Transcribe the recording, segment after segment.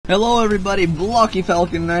Hello everybody, Blocky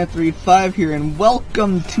Falcon 935 here, and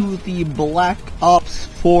welcome to the Black Ops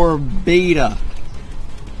 4 beta.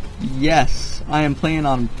 Yes, I am playing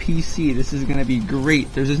on PC. This is gonna be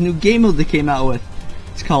great. There's this new game mode they came out with.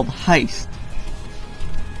 It's called HEIST.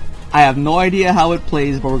 I have no idea how it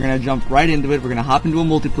plays, but we're gonna jump right into it. We're gonna hop into a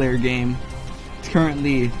multiplayer game. It's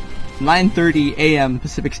currently 9:30 AM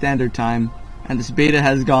Pacific Standard Time, and this beta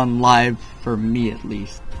has gone live for me at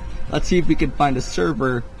least. Let's see if we can find a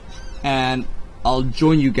server, and I'll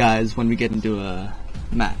join you guys when we get into a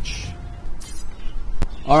match.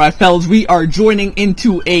 Alright fellas, we are joining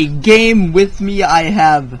into a game. With me I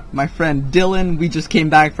have my friend Dylan. We just came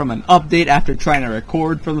back from an update after trying to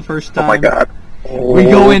record for the first time. Oh my god. We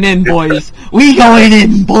going in, boys. We going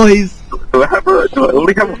in, boys. Do I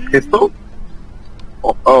only have a pistol?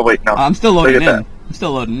 Oh wait, no. I'm still loading in. I'm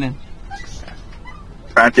still loading in.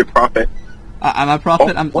 Trying to profit. I'm a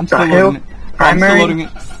prophet. I'm still hell? loading it. I'm still loading it.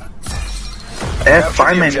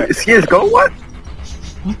 Fireman. CSGO, what?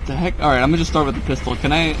 What the heck? Alright, I'm gonna just start with the pistol.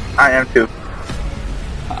 Can I am too.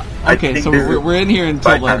 Okay, so we're in here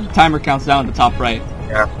until the timer counts down at the top right.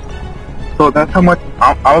 Yeah. So that's how much.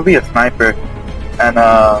 I'll be a sniper. And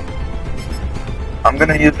I'm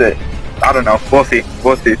gonna use it. I don't know. We'll see.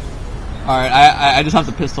 We'll see. Alright, I just have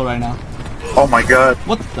the pistol right now. Oh my god.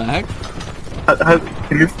 What the heck?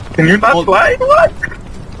 Can you not fly? What?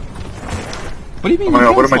 What do you mean? Oh my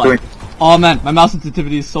god, what am I doing? Oh man, my mouse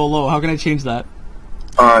sensitivity is so low. How can I change that?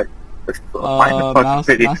 Mouse,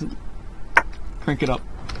 crank it up.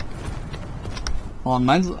 Hold on,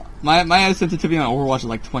 my sensitivity on Overwatch is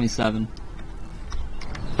like 27.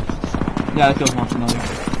 Yeah, that feels more familiar.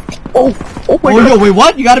 Oh my god. Yo, wait,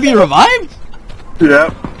 what? You gotta be revived?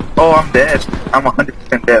 Yeah. Oh, I'm dead. I'm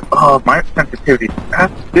 100% dead. Oh, my sensitivity.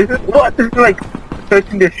 This is like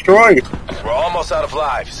search and destroy. We're almost out of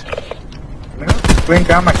lives. Bring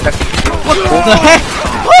down my sensitivity. What the heck?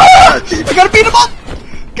 Ah! I gotta beat him up!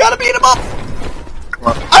 Gotta beat him up! Come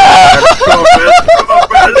on.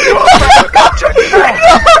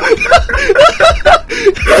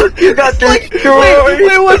 You got destroyed.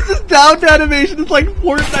 Wait, what's this down animation? It's like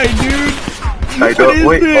Fortnite, dude. I don't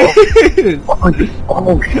wait.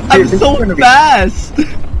 I'm so fast.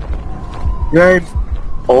 Yeah.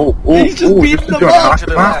 He's just beating them up. To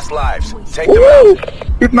the last lives. Take them out.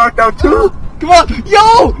 He's knocked out too. Come on,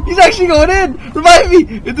 yo! He's actually going in. Revive me.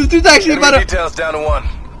 This dude's actually about to. Details down to 1.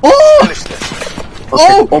 Oh! Finish this.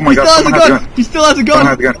 Oh! Oh my he god! Still has a gun. He still has a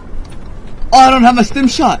gun. Oh, I don't have my stim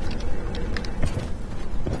shot.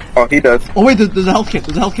 Oh, he does. Oh wait, there's a health kit.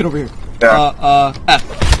 There's a health kit over here. Yeah. F.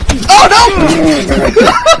 Oh no!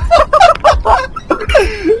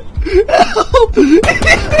 Help!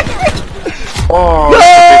 Oh.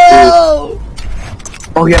 No!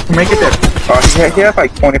 Oh, he has to make it there. Oh, he has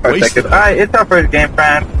like 25 seconds. Alright, it's our first game,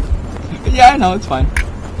 friend. Yeah, I know, it's fine.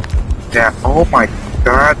 Yeah. Oh my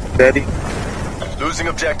god, steady. Losing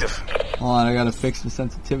objective. Hold on, I gotta fix the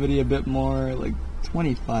sensitivity a bit more. Like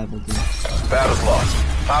 25 will do. Battle's lost.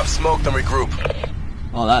 Pop smoke, then regroup.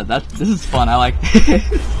 Oh, this is fun. I like this.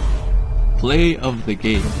 Play of the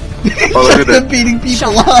game. Oh, look at Just beating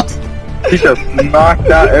people up. He just knocked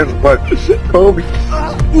out everybody. Kobe.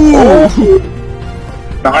 Ooh.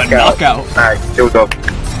 Knockout. Alright, here we go.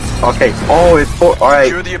 Okay. Oh, it's full. Alright.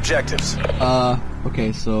 Secure the objectives.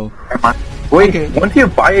 Okay, so. Wait, okay. Once you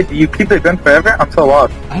buy it, do you keep the gun forever? I'm so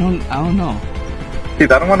lost. I don't know.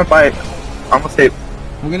 Dude, I don't want to buy it. I'm gonna say.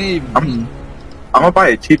 I'm gonna. I'm gonna buy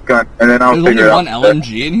a cheap gun, and then I'll figure it out. There's only one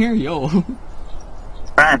LMG in here? Yo.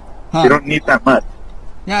 Fine. Huh. You don't need that much.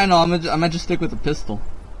 Yeah, I know. I might just stick with the pistol.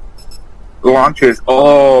 Launchers.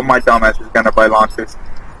 Oh, my dumbass is gonna buy launchers.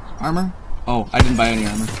 Armor? Oh, I didn't buy any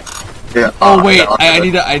armor. Yeah. Oh wait,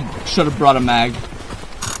 I should have brought a mag.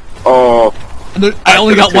 Oh. I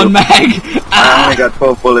only got one mag. I only got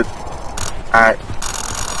 12 bullets. Alright.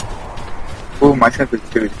 Ooh, my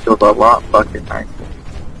sensitivity feels a lot fucking nice.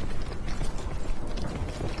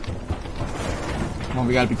 Come on,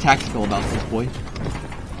 we gotta be tactical about this, boy.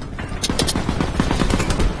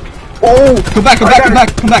 Oh! Come back!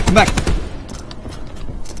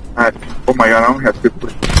 Alright. Oh my god, I only have 2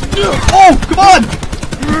 bullets. Oh, come on!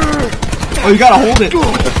 Oh, you gotta hold it.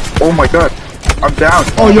 Oh my god. I'm down.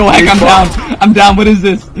 Oh, yo, heck, I'm down. I'm down. What is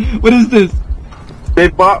this? What is this? They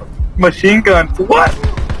bought machine guns. What?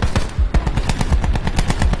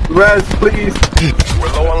 Res, please.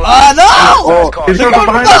 We're low on Ah, lives. no! Oh, he's They're going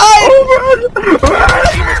going behind us.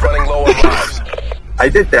 Team is running low on lives. I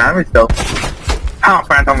did damage though. How,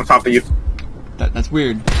 friend? I'm on top of you. That's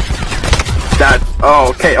weird.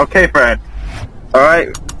 Okay, friend. Alright.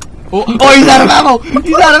 Oh, he's out of ammo!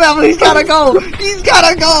 He's out of ammo! He's gotta go! He's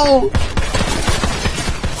gotta go!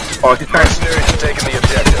 Oh, he's trying. Mercenaries have taken the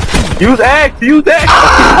objective. Use X! Use X!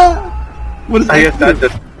 Ah! What is that? I guess that's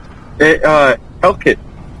just... health kit.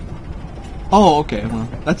 Oh, okay. Well,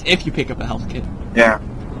 that's if you pick up a health kit. Yeah.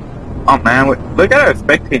 Oh man, look at our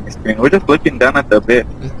spectating screen. We're just looking down at the abyss.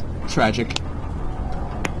 Tragic.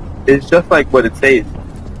 It's just like what it says.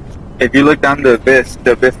 If you look down the abyss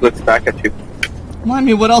looks back at you. Well, I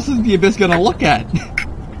mean, what else is the abyss gonna look at?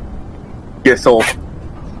 Your soul.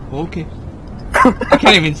 Okay. I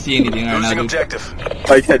can't even see anything right now, Losing dude. objective.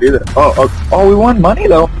 I can't do that. Oh, we won money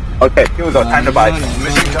though. Okay, here we go. Time to buy.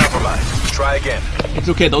 Mission compromised. Try again. It's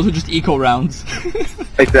okay, those are just eco rounds.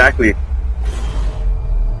 Exactly.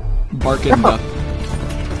 Bark and duck.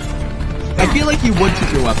 I feel like you would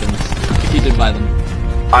take your weapons if you did buy them.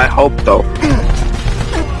 I hope so.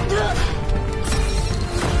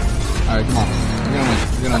 Alright, come on. You're gonna win.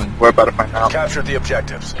 You're gonna win. We're about to find out. Capture the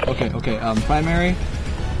objectives. Okay, primary.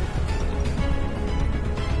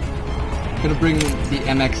 Gonna bring the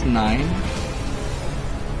MX-9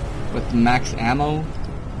 with max ammo.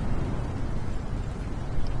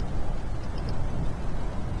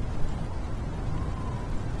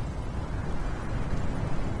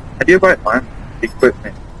 How do you buy arm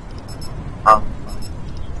equipment? Alright,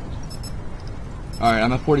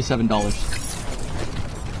 I'm at $47.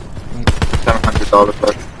 $700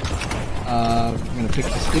 left. I'm gonna pick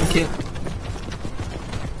the stim kit.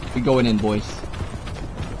 We going in, boys.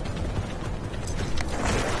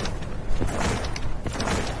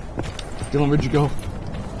 Dylan, where'd you go?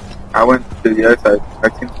 I went to the other side. I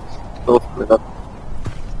can still split up.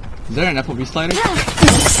 Is there an FOV slider?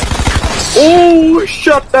 Oh,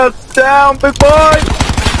 shut that down, big boy!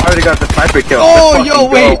 I already got the sniper kill. Oh, Let's yo,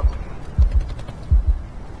 fucking wait! go.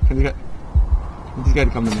 Get this guy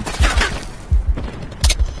to come to me.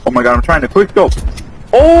 Oh my god, I'm trying to quick scope.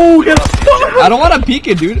 Oh, get I don't want to peek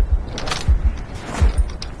it, dude.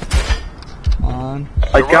 Come on.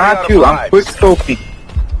 I got you. I'm quick scoping.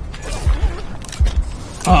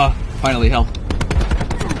 Finally, health.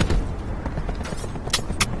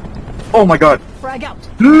 Oh my god. Frag out.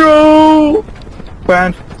 No!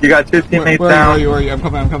 Fran, you got two teammates Where down. are you? I'm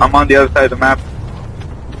coming. I'm on the other side of the map.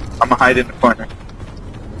 I'm gonna hide in the corner.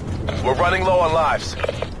 We're running low on lives.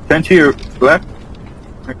 Then to your left.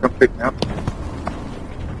 Come pick me up. To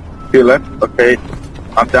your left. Okay.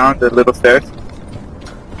 I'm down the little stairs.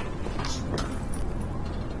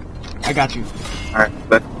 I got you. Alright,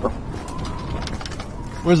 let's go.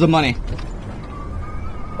 Where's the money?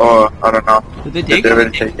 Oh, I don't know. Did they take Did they it?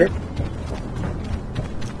 already take it?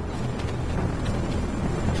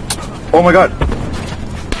 Oh my god!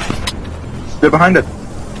 They're behind us.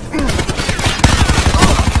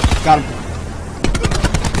 Got him.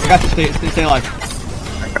 I got you. Stay alive.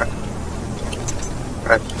 Okay.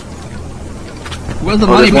 Right. Where's the Oh,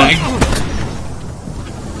 money there's bag?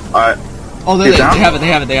 Alright. Oh, they He's down? have it.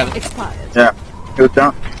 Expired. Yeah. He was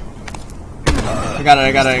down. I got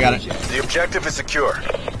it. The objective is secure.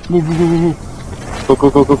 Move. Go.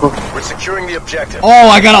 We're securing the objective. Oh,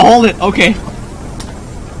 I gotta hold it. Okay.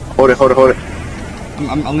 Hold it.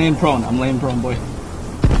 I'm laying prone. Boy.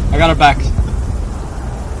 I got our backs.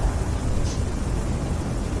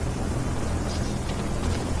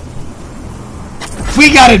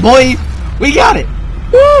 We got it, boy. We got it.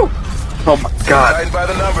 Woo! Oh my god. Tightened by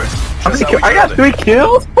the numbers. How many That's how we I got killed it. 3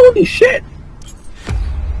 kills? Holy shit!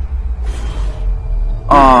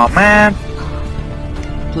 Aw, man.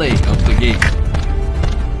 Play of the game.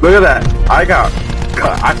 Look at that.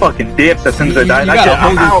 I fucking dipped as soon as I died. You gotta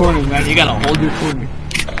hold your corner, man. You gotta hold your corner.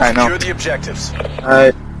 I know. Secure the objectives.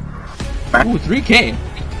 Alright. Ooh, 3K.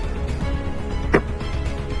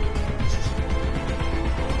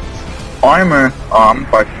 Armor. Oh, I'm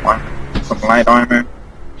fucking armor. Some light armor.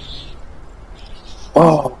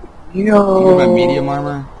 Oh, I'm yo. gonna buy medium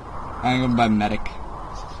armor. I'm gonna buy medic.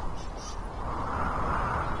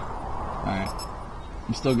 Alright.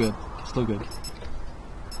 I'm still good.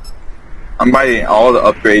 I'm buying all the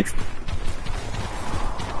upgrades.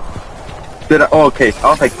 Did I? Oh, okay. I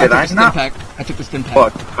was like, did I not? I took the stim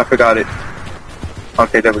pack. Fuck, I forgot it.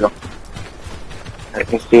 Okay, there we go.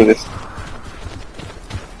 Alright, let's do this.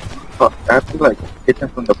 Fuck, I have to like hit him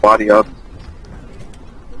from the body up.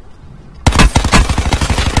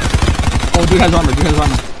 Oh, dude has armor.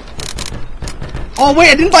 Oh, wait,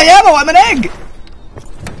 I didn't buy ammo. I'm an egg.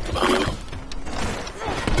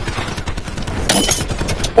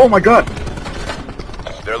 Oh my god!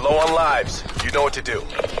 They're low on lives. You know what to do.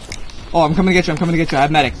 Oh, I'm coming to get you. I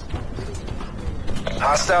have medics.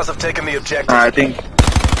 Hostiles have taken the objective. I think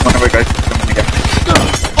one of our guys is coming to get me.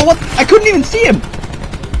 Oh, what? I couldn't even see him.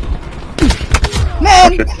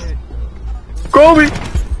 Man. Kobe!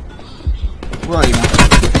 Where are you, man?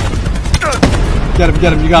 Get him,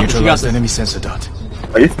 you got this, you got this. Enemy sensor dot.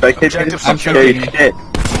 Are you spectating? Objective I'm secured. spectating. Shit.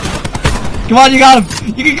 Come on, you got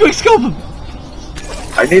him! You can quick scope him!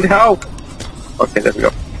 I need help. Okay, there we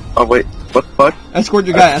go. Oh wait, what the fuck? Escort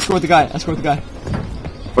your guy, escort the guy, escort the guy.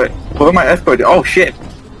 Wait, who am I escorting? Oh shit.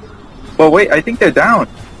 Well wait, I think they're down.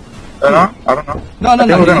 No, I don't know. No, I think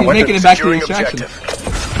we're gonna he's win making this. it back to the Securing extraction.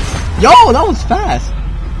 objective. Yo, that was fast!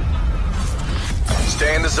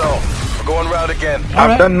 Stay in the zone. We're going round again. I've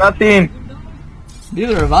Alright. done nothing.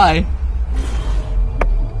 Neither have I.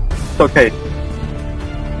 It's okay.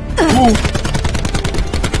 Ooh.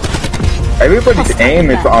 Everybody's aim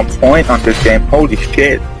is on point on this game. Holy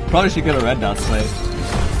shit. Probably should get a red dot play.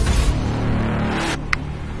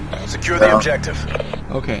 Secure the Yeah. objective.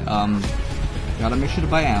 Okay, gotta make sure to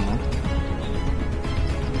buy ammo.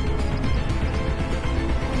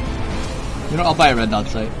 You know, I'll buy a red dot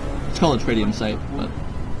site. It's called a tritium site, but,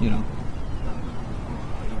 you know.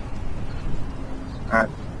 Alright.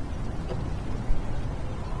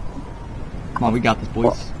 Come on, we got this,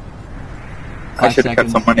 boys. I should have got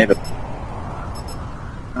some money to...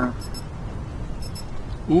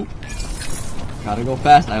 Ooh. Gotta go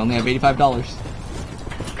fast. I only have $85.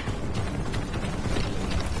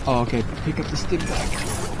 Oh, okay. Pick up the stim pack.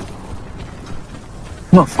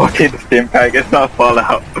 No fucking stim pack, it's not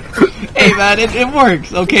Fallout. Hey man, it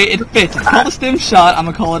works, okay? It fits. It's called a stim shot. I'm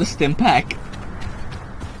gonna call it a stim pack.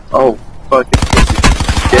 Oh, fucking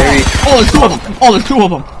scary. Oh, there's two of them. Oh, there's two of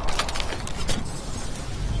them.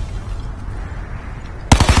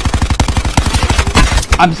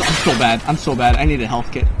 I'm so bad. I'm so bad. I need a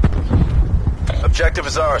health kit. Objective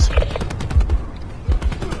is ours.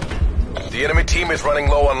 The enemy team is running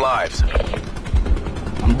low on lives. I'm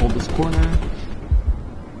gonna hold this corner.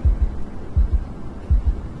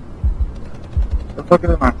 What the fuck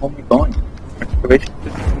is my homie going? Excavation.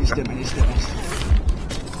 I need stim, I need stim.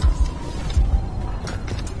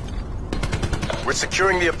 We're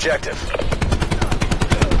securing the objective.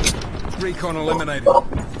 Recon eliminated.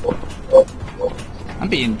 I'm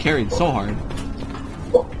being carried so hard.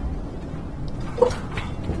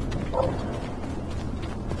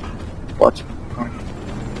 Watch.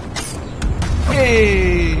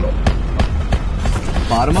 Hey!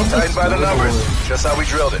 Bottom of the Tightened by the numbers. Just how we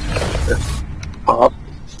drilled it. Pop.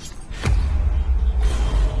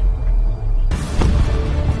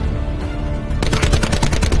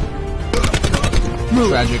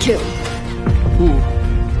 Tragic. Kill. Ooh.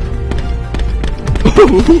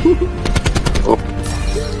 Oh.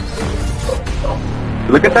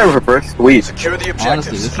 Look at that reverse sweep. Secure the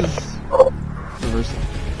Honestly, objectives. this is reversing.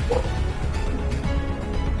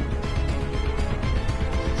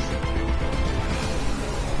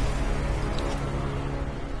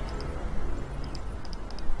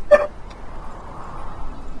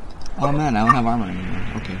 Oh man, I don't have armor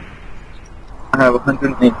anymore. Okay. I have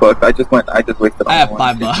 108 bucks. I just wasted all I have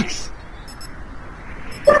my $5.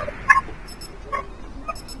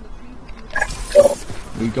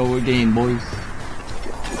 We go again, boys.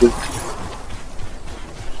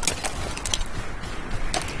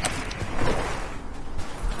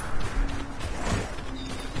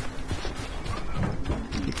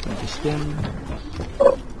 Pick up the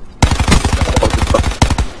stim.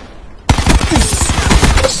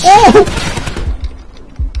 Oh!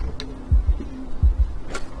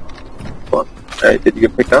 Fuck. Hey, did you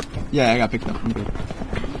get picked up? Yeah, I got picked up. I'm good.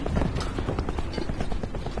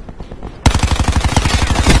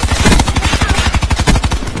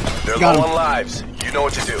 They're Got low him. on lives. You know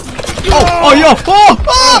what to do. Oh, yo! Oh!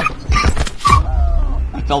 Ah!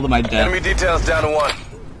 I fell to my death. Enemy details down to 1.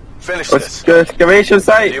 Finish What's this. the excavation The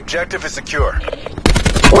site? objective is secure.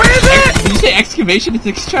 Where is it? Did you say excavation? It's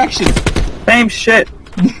extraction. Same shit.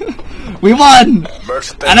 We won!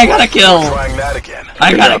 Mercs, And I got a thank you kill. for trying that again.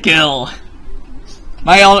 I got a kill.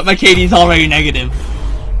 My KD's already negative.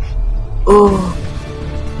 Oh.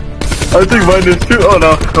 I think mine is too. Oh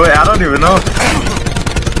no. Wait, I don't even know.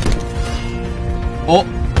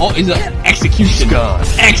 Oh, he's a execution. Gone.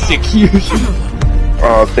 Execution.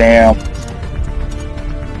 Oh damn.